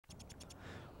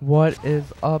What is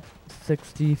up,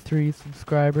 63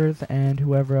 subscribers and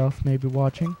whoever else may be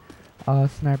watching?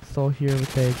 SniperSoul here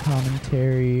with a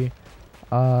commentary,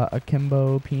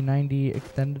 Akimbo P90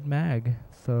 extended mag.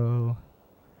 So,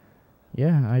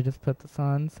 yeah, I just put this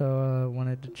on, so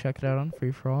wanted to check it out on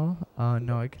free-for-all.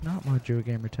 No, I cannot mod you a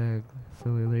gamer tag,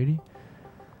 silly lady.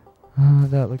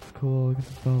 That looks cool,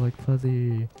 because it's all like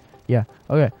fuzzy. Yeah,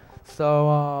 okay.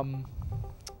 So,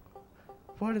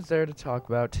 what is there to talk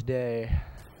about today?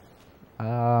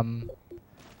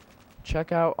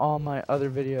 Check out all my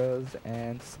other videos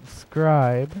and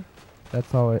subscribe.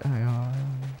 That's all I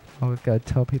always gotta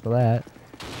tell people that.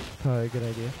 Probably a good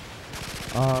idea.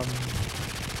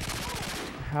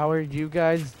 How are you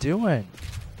guys doing?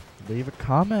 Leave a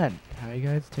comment. How you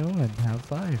guys doing? How's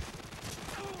life?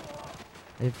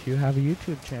 If you have a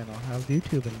YouTube channel, how's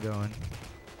YouTube been going?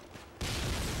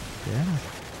 Yeah.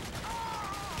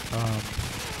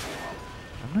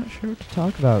 I'm not sure what to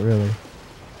talk about really,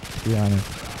 to be honest.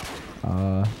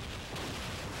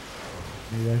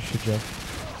 Maybe I should just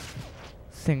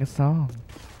sing a song.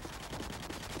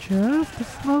 Just a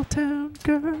small town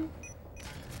girl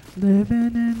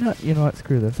living in a... You know what?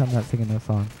 Screw this. I'm not singing no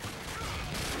song.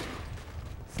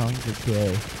 Songs are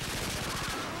gay.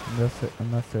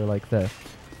 Unless they're like this.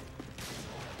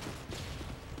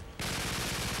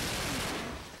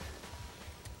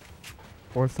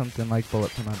 Or something like Bullet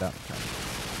for My Valentine.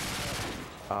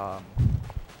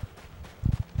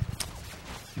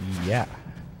 Yeah.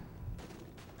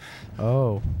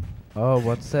 Oh,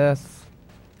 what's this?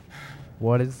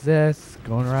 What is this?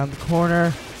 Going around the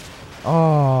corner.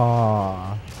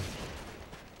 Oh,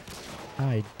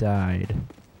 I died.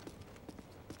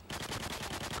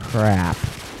 Crap.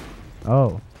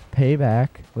 Oh, payback.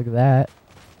 Look at that.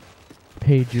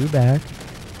 Paid you back.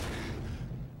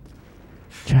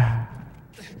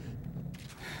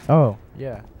 Oh,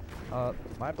 yeah.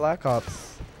 My Black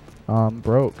Ops,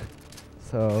 broke.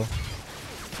 So,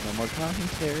 no more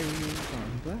commentaries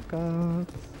on Black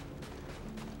Ops.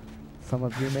 Some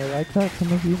of you may like that,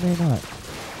 some of you may not.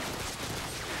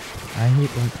 I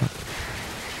hate Black Ops.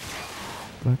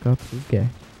 Black Ops is gay.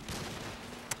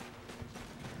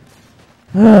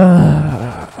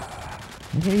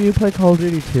 Maybe you play Call of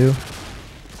Duty 2.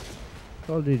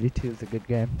 Call of Duty 2 is a good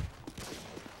game.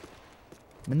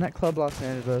 Midnight Club Los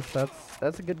Angeles,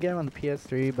 that's a good game on the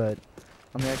PS3, but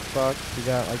on the Xbox you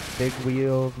got like big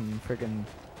wheels and freaking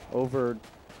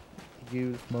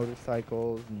overused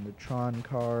motorcycles and the Tron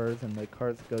cars and the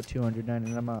cars that go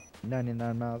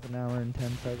 299 miles an hour in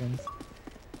 10 seconds.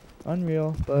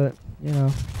 Unreal, but you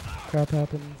know, crap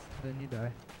happens, then you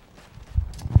die.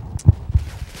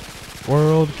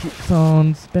 World keeps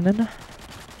on spinning.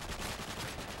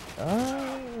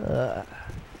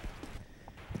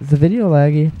 Is the video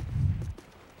laggy?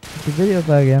 If the video's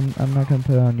laggy, I'm not gonna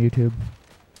put it on YouTube.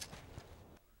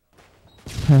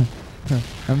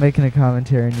 I'm making a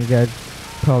commentary and you guys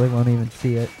probably won't even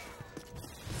see it.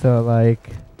 So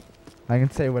like, I can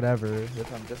say whatever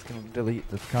if I'm just gonna delete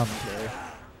this commentary.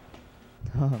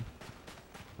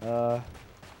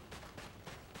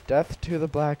 Death to the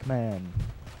black man.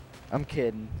 I'm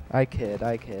kidding. I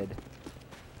kid.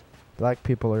 Black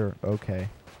people are okay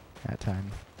at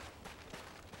times.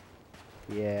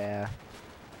 Yeah.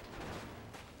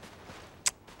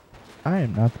 I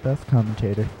am not the best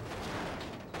commentator.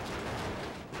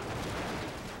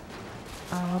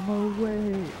 I'm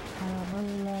awake, I'm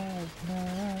alive,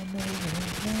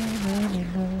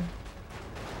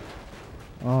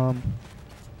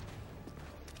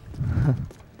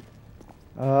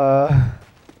 I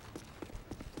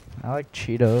like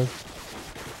Cheetos.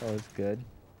 That's always good.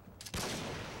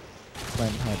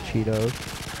 Flaming hot Cheetos.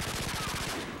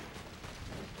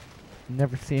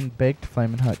 Never seen baked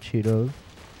flaming hot Cheetos.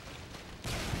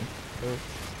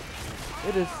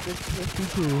 It is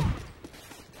 6:52.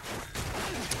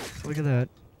 Look at that.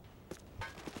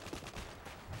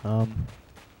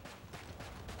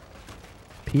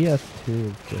 PS2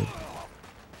 is good.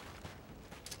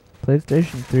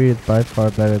 PlayStation 3 is by far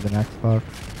better than Xbox.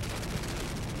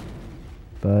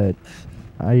 But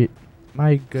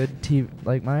my good TV,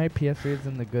 like my PS3 is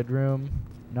in the good room,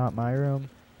 not my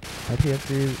room. My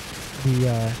PS3 is the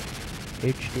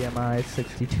HDMI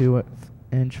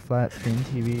 62-inch flat screen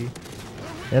TV.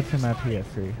 That's in my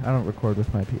PS3. I don't record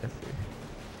with my PS3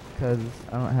 because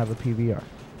I don't have a PVR.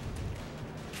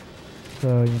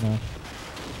 So you know.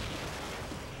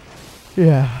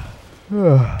 Yeah.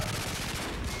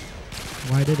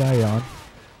 Why did I yawn?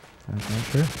 I'm not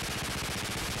sure.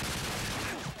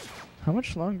 How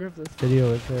much longer of this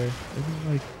video is there?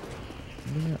 Isn't like,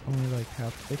 isn't it only like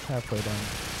halfway done?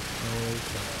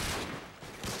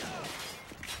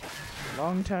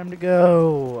 Long time to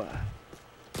go.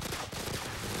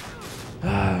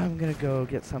 I'm gonna go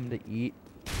get something to eat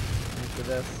after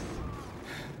this.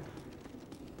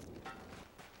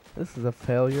 This is a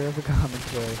failure of a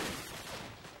commentary.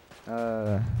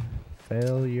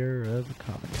 Failure of a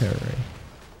commentary.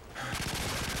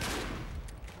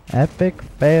 Epic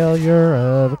failure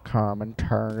of a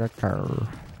commentary.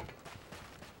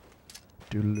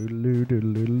 Doodaloo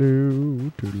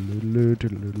doodaloo doodaloo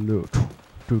doodaloo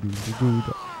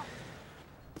doodaloo.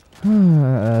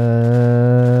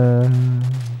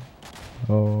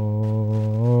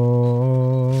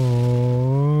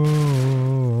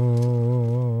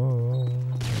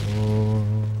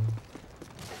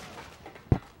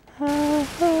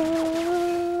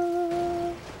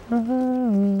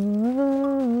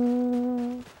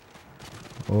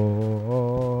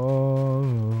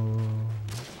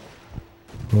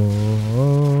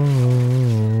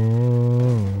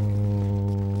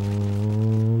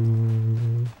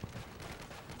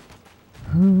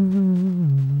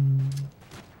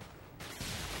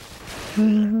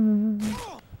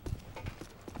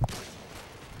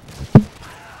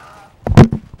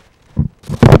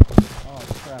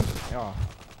 Oh,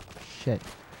 shit.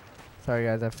 Sorry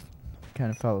guys, I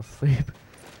kind of fell asleep.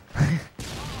 I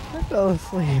fell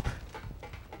asleep.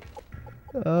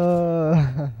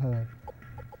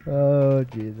 Oh,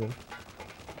 Jesus.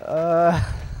 I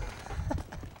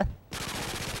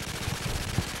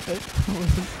fell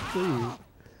asleep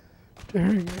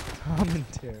during a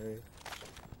commentary.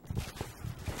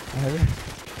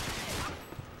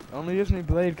 Only Disney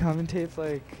Blade commentates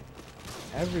like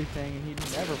everything, and he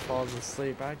never falls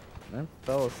asleep. I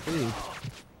fell asleep.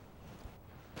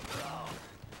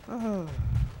 Oh.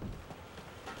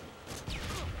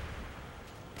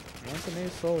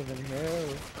 SniperSoul in here.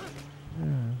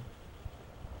 Yeah.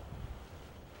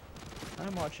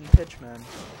 I'm watching Pitchman.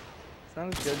 It's not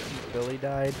as good since Billy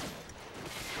died.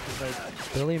 Cause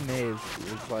like Billy Mays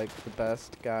is like the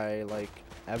best guy like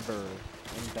ever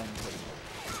invented.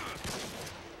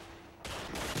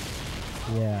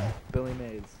 Yeah. Billy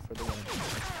Mays for the win.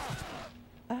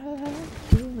 I like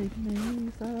Billy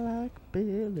Mays, I like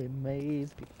Billy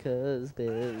Mays because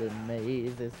Billy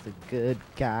Mays is a good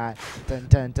guy. Dun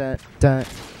dun dun dun.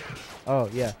 Oh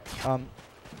yeah.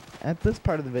 At this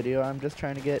part of the video, I'm just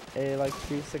trying to get a like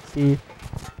 360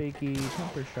 fakey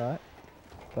temper shot,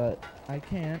 but I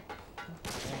can't,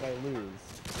 and I lose.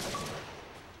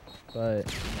 But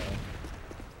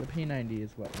the P90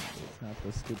 is what? It's not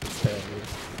the stupid failure.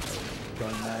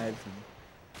 Throwing knives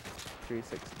and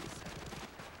 360s.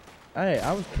 Hey,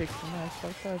 I was kicked from my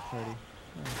Xbox 5 party.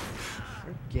 Oh,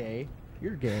 you're gay.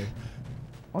 You're gay.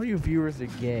 All you viewers are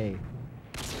gay.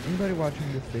 Anybody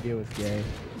watching this video is gay.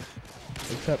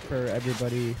 Except for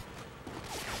everybody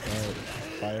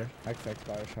XX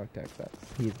Bioshock XX.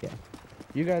 He's gay.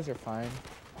 You guys are fine,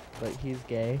 but he's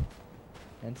gay.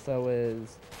 And so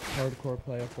is Hardcore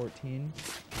Player 14,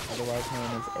 otherwise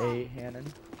known as A.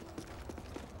 Hannon.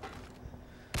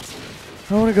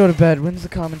 I want to go to bed. When's the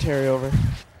commentary over?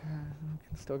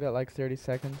 Still got like 30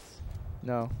 seconds.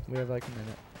 No, we have like a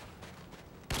minute.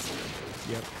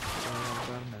 Yep.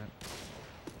 About a minute.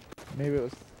 Maybe it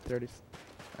was 30.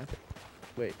 I think.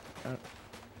 Wait.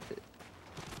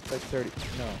 It's like 30.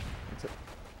 No. It's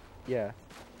yeah.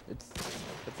 It's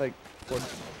like 40,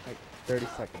 like 30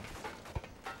 seconds.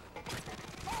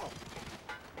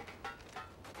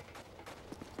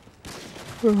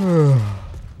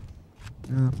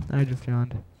 No, I just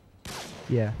yawned.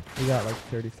 Yeah, we got like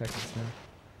 30 seconds now.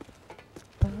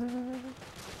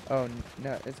 Oh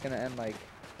no, it's gonna end like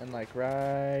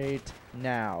right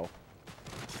now.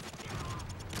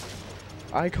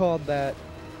 I called that.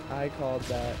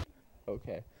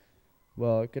 Okay.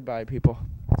 Well, goodbye, people.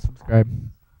 Subscribe.